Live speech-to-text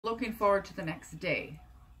looking forward to the next day.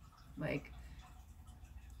 Like,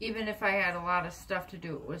 even if I had a lot of stuff to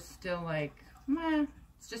do, it was still like, meh,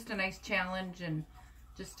 it's just a nice challenge, and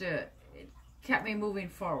it kept me moving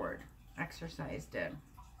forward. Exercise did.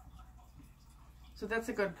 So that's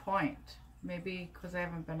a good point. Maybe because I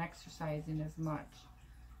haven't been exercising as much,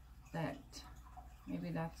 that maybe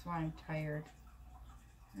that's why I'm tired.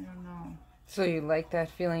 I don't know. So you like that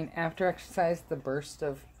feeling after exercise, the burst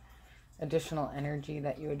of additional energy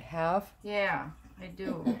that you would have? Yeah, I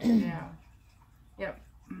do. Yeah. Yep.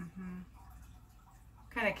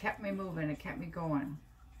 Kind of kept me moving. It kept me going.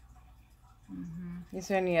 Is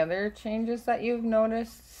there any other changes that you've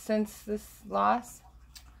noticed since this loss?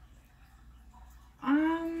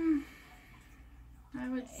 I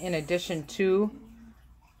would In addition to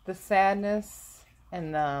the sadness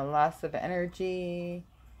and the loss of energy?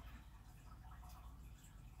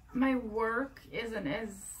 My work isn't as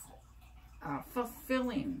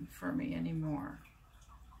fulfilling for me anymore.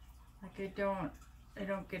 Like I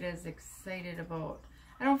don't get as excited about.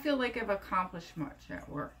 I don't feel like I've accomplished much at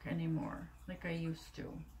work anymore, like I used to.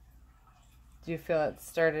 Do you feel it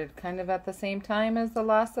started kind of at the same time as the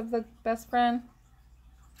loss of the best friend?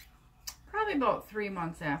 Probably about 3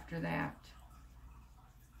 months after that.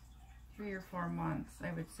 3 or 4 months,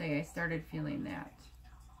 I would say I started feeling that.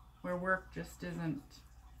 Where work just isn't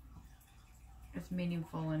as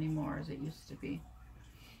meaningful anymore as it used to be.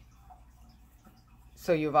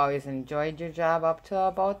 So you've always enjoyed your job up to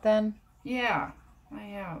about then? Yeah, I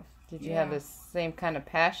have. Did you have the same kind of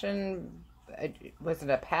passion? Was it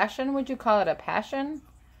a passion? Would you call it a passion?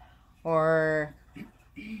 Or...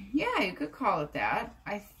 Yeah, you could call it that.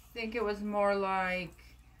 I think it was more like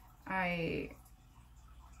I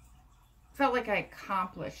felt like I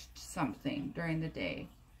accomplished something during the day.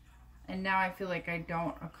 And now I feel like I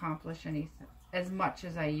don't accomplish anything as much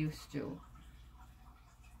as I used to.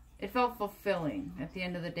 It felt fulfilling. At the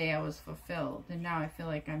end of the day, I was fulfilled. And now I feel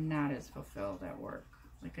like I'm not as fulfilled at work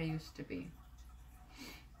like I used to be.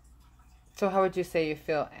 So how would you say you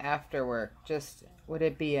feel after work? Just, would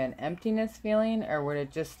it be an emptiness feeling, or would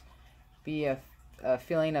it just be a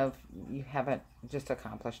feeling of you haven't just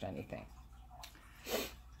accomplished anything?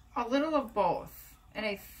 A little of both. And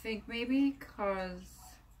I think maybe because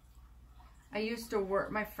I used to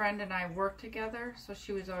work, my friend and I worked together, so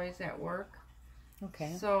she was always at work.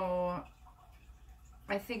 Okay. So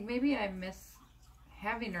I think maybe I miss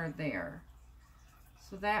having her there.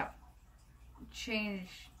 So that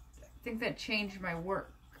changed, I think that changed my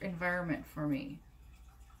work environment for me.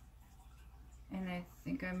 And I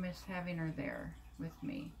think I miss having her there with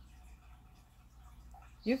me.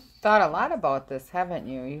 You've thought a lot about this, haven't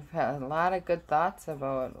you? You've had a lot of good thoughts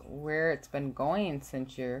about where it's been going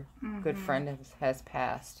since your good friend has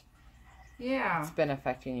passed. Yeah. It's been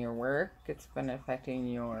affecting your work. It's been affecting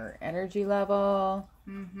your energy level.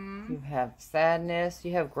 You have sadness.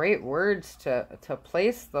 You have great words to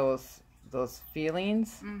place those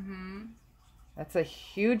feelings. That's a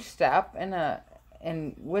huge step,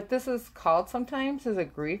 and what this is called sometimes is a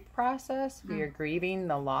grief process. Where you're grieving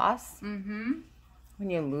the loss. When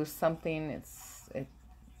you lose something, it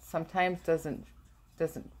sometimes doesn't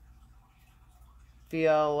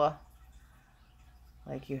feel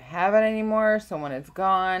like you have it anymore. So when it's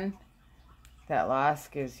gone, that loss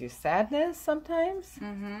gives you sadness sometimes.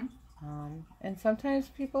 And sometimes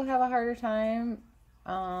people have a harder time,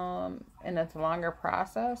 and it's a longer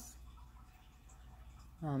process.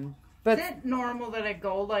 But is it normal that I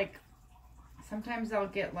go like, sometimes I'll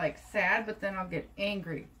get like sad, but then I'll get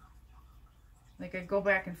angry? Like I go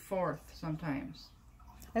back and forth sometimes.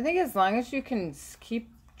 I think as long as you can keep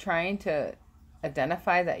trying to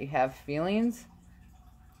identify that you have feelings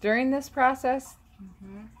during this process,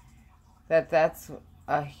 that's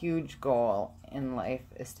a huge goal in life,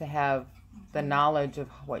 is to have the knowledge of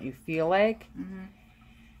what you feel like.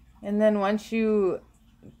 And then once you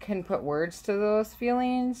can put words to those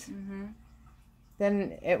feelings,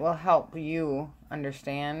 then it will help you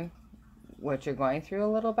understand what you're going through a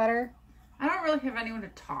little better. I don't really have anyone to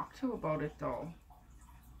talk to about it though.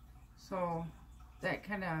 So that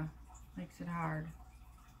kind of makes it hard.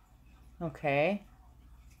 Okay.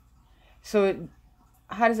 So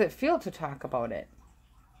how does it feel to talk about it?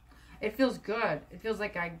 It feels good. It feels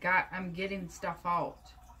like I'm getting stuff out.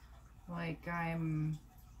 Like I'm,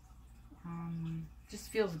 just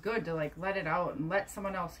feels good to like let it out and let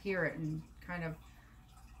someone else hear it and kind of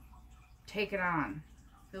take it on.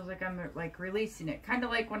 Feels like I'm like releasing it. Kind of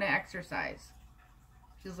like when I exercise.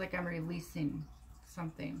 Feels like I'm releasing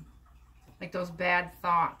something. Like those bad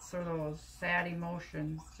thoughts or those sad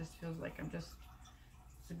emotions. Just feels like I'm just,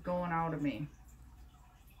 it's going out of me.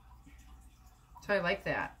 So I like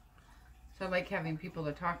that. So I like having people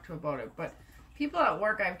to talk to about it. But people at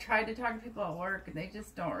work, I've tried to talk to people at work, and they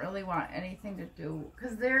just don't really want anything to do.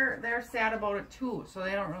 Because they're sad about it too. So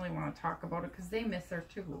they don't really want to talk about it because they miss their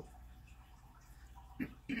too.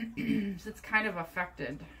 So it's kind of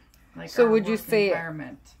affected, like, so our would you work say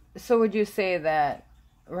environment. So would you say that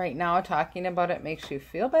right now talking about it makes you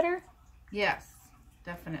feel better? Yes,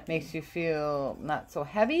 definitely. Makes you feel not so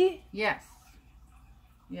heavy? Yes.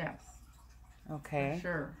 Yes. Okay. For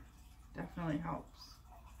sure. Definitely helps.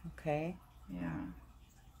 Okay. Yeah.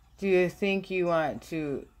 Do you think you want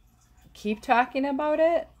to keep talking about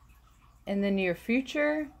it in the near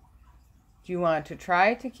future? Do you want to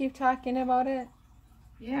try to keep talking about it?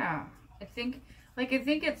 Yeah. I think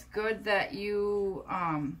it's good that you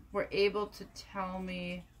were able to tell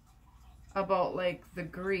me about, like, the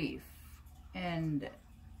grief and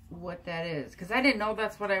what that is, because I didn't know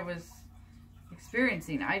that's what I was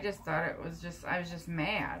experiencing. I just thought I was just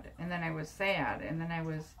mad, and then I was sad, and then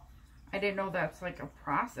I didn't know that's like a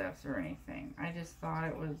process or anything. I just thought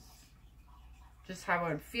it was just how I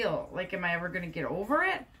would feel. Like, am I ever going to get over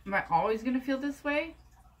it? Am I always going to feel this way?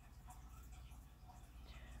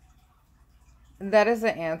 That is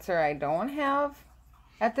an answer I don't have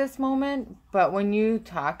at this moment, but when you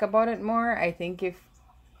talk about it more, I think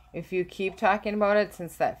if you keep talking about it,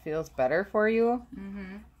 since that feels better for you,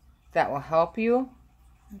 that will help you.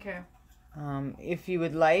 Okay. If you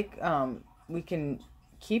would like, we can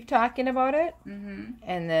keep talking about it,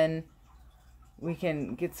 and then we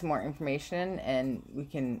can get some more information, and we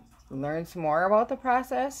can learn some more about the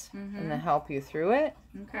process, and then help you through it.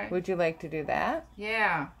 Okay. Would you like to do that?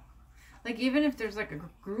 Yeah. Like, even if there's like a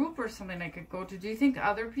group or something I could go to, do you think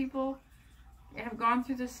other people have gone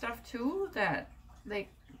through this stuff too? That, like,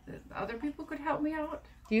 other people could help me out?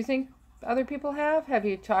 Do you think other people have? Have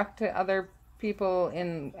you talked to other people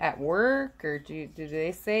at work, or do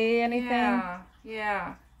they say anything?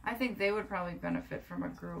 Yeah. I think they would probably benefit from a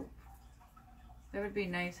group. That would be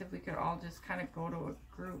nice if we could all just kind of go to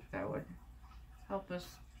a group that would help us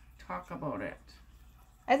talk about it.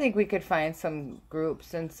 I think we could find some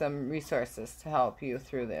groups and some resources to help you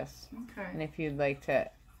through this. Okay. And if you'd like to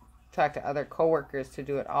talk to other coworkers to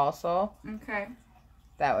do it also, okay,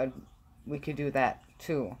 we could do that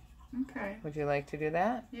too. Okay. Would you like to do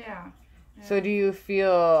that? Yeah. So do you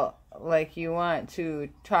feel like you want to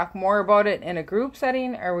talk more about it in a group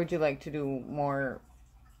setting, or would you like to do more,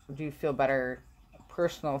 do you feel better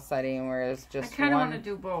personal setting where it's just I kind of want to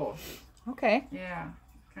do both. Okay. Yeah.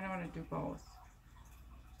 Kind of want to do both.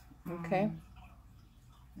 Okay.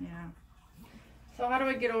 Yeah. So how do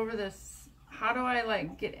I get over this? How do I,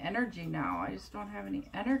 like, get energy now? I just don't have any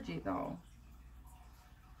energy, though.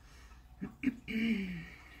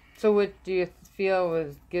 So what do you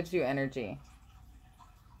feel gives you energy?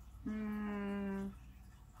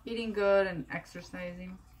 Eating good and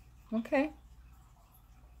exercising. Okay.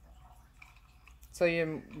 So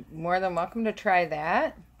you're more than welcome to try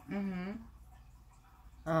that.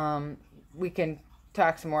 We can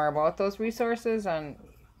talk some more about those resources, on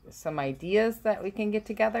some ideas that we can get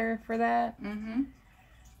together for that.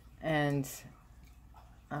 And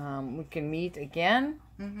we can meet again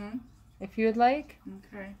if you would like.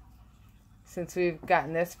 Okay. Since we've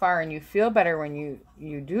gotten this far and you feel better when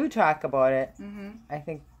you do talk about it, I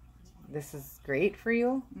think this is great for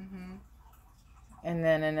you. And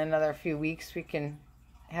then in another few weeks we can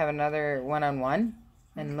have another one-on-one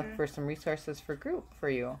and look for some resources for group for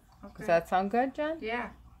you. Okay. Does that sound good, Jen? Yeah.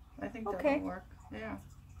 I think that'll work. Yeah.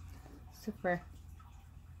 Super.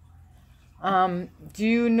 Do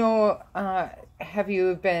you know, have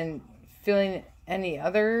you been feeling any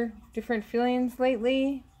other different feelings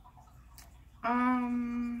lately?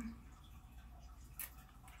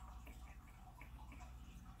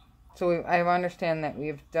 So I understand that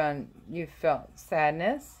you've felt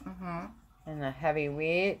sadness, and a heavy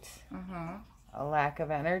weight, a lack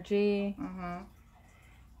of energy.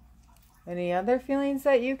 Any other feelings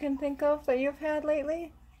that you can think of that you've had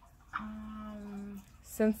lately?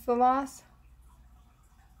 Since the loss?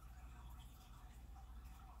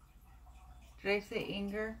 Did I say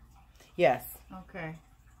anger? Yes. Okay.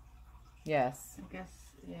 Yes. I guess,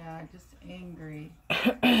 yeah, just angry.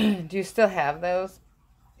 Do you still have those?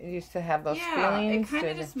 Do you still have those feelings? It kind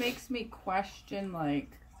of just makes me question,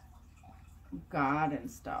 like, God and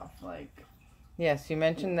stuff. Like. Yes, you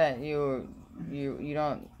mentioned that you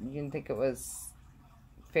didn't think it was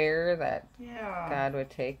fair that God would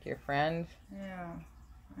take your friend.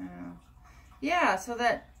 Yeah, so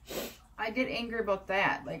that I get angry about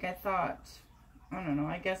that. Like, I thought, I don't know,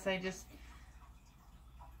 I guess I just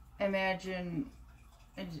imagine,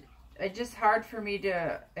 it's just hard for me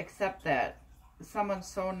to accept that someone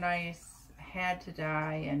so nice had to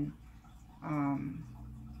die, and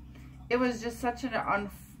it was just such an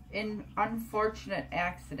unfortunate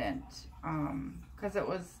accident, because it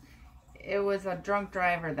was a drunk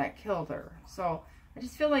driver that killed her. So I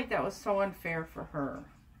just feel like that was so unfair for her.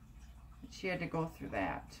 She had to go through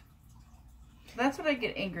that. So that's what I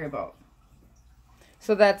get angry about.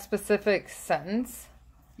 So that specific sentence,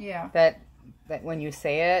 yeah, that when you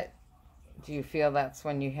say it, do you feel that's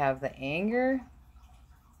when you have the anger?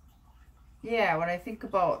 Yeah, when I think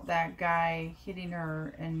about that guy hitting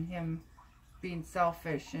her and him being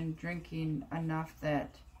selfish and drinking enough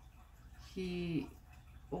that he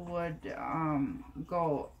would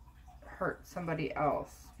go hurt somebody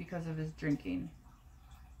else because of his drinking.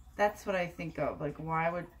 That's what I think of. Like,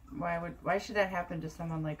 why should that happen to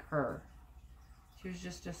someone like her? She was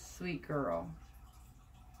just a sweet girl.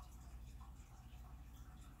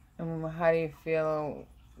 And how do you feel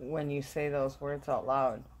when you say those words out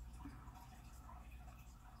loud?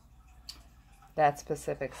 That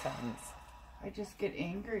specific sentence. I just get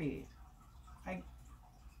angry. I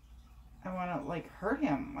want to, like, hurt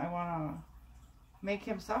him. I want to make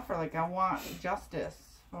him suffer. Like, I want justice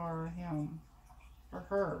for him, for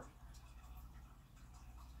her.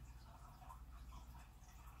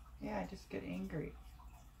 Yeah, I just get angry.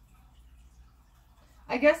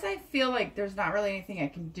 I guess I feel like there's not really anything I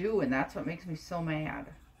can do, and that's what makes me so mad.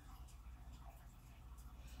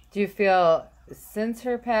 Do you feel, since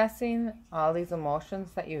her passing, all these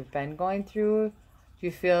emotions that you've been going through, do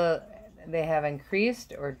you feel they have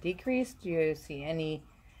increased or decreased? Do you see any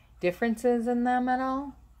differences in them at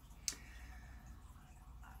all?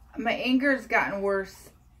 My anger's gotten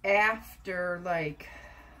worse after, like,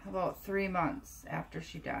 about 3 months after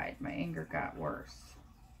she died. My anger got worse.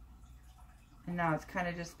 And now it's kind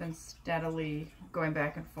of just been steadily going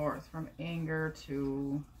back and forth from anger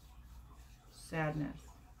to sadness.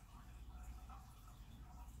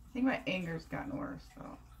 I think my anger's gotten worse,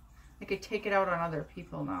 though. Like, I take it out on other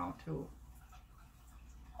people now, too.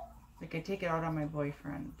 Like, I take it out on my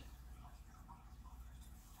boyfriend.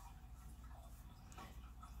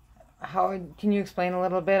 How can you explain a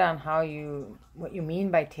little bit on what you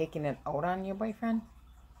mean by taking it out on your boyfriend?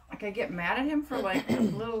 Like, I get mad at him for, like,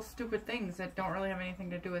 little stupid things that don't really have anything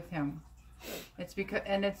to do with him. It's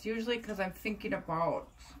usually because I'm thinking about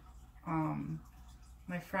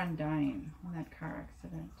my friend dying in that car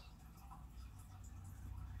accident.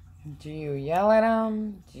 Do you yell at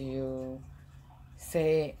him? Do you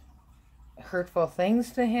say hurtful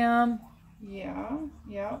things to him? Yeah.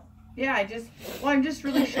 I'm just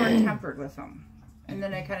really short-tempered with him. And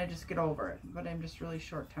then I kind of just get over it. But I'm just really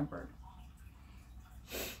short-tempered.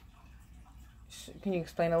 Can you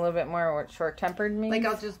explain a little bit more what short-tempered means? Like,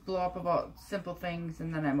 I'll just blow up about simple things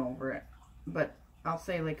and then I'm over it. But I'll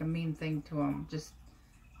say, like, a mean thing to him.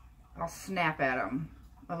 I'll snap at him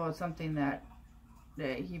about something that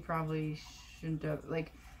he probably shouldn't have,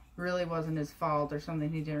 like, really wasn't his fault, or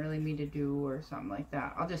something he didn't really mean to do, or something like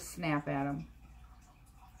that. I'll just snap at him.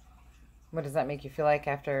 What does that make you feel like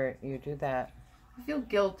after you do that? I feel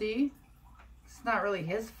guilty. It's not really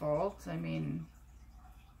his fault. I mean,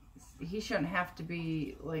 he shouldn't have to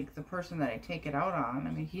be, like, the person that I take it out on.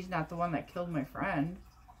 I mean, he's not the one that killed my friend.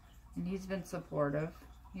 And he's been supportive.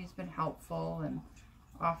 He's been helpful and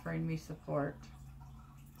offering me support.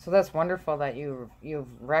 So that's wonderful that you've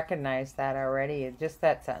recognized that already. Just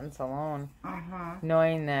that sentence alone.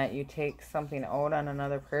 Knowing that you take something out on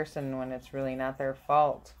another person when it's really not their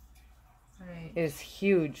fault. Right. Is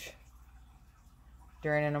huge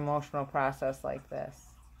during an emotional process like this.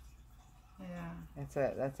 Yeah.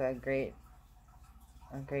 That's a great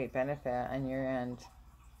benefit on your end.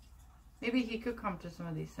 Maybe he could come to some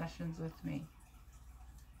of these sessions with me.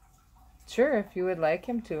 Sure, if you would like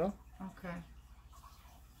him to. Okay.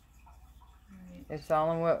 It's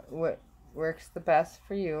all in what works the best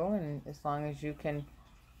for you, and as long as you can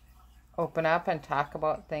open up and talk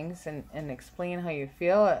about things and explain how you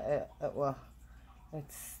feel,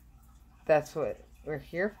 that's what we're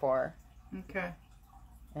here for. Okay.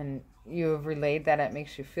 And you have relayed that it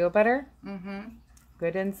makes you feel better.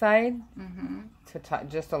 Good inside. To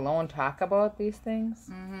just alone talk about these things.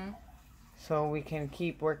 So we can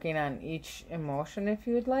keep working on each emotion if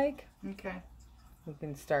you would like. Okay. We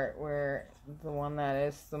can start where the one that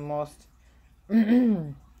is the most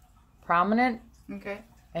prominent. Okay.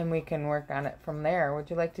 And we can work on it from there. Would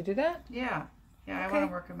you like to do that? Yeah. Yeah, okay. I want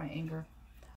to work on my anger.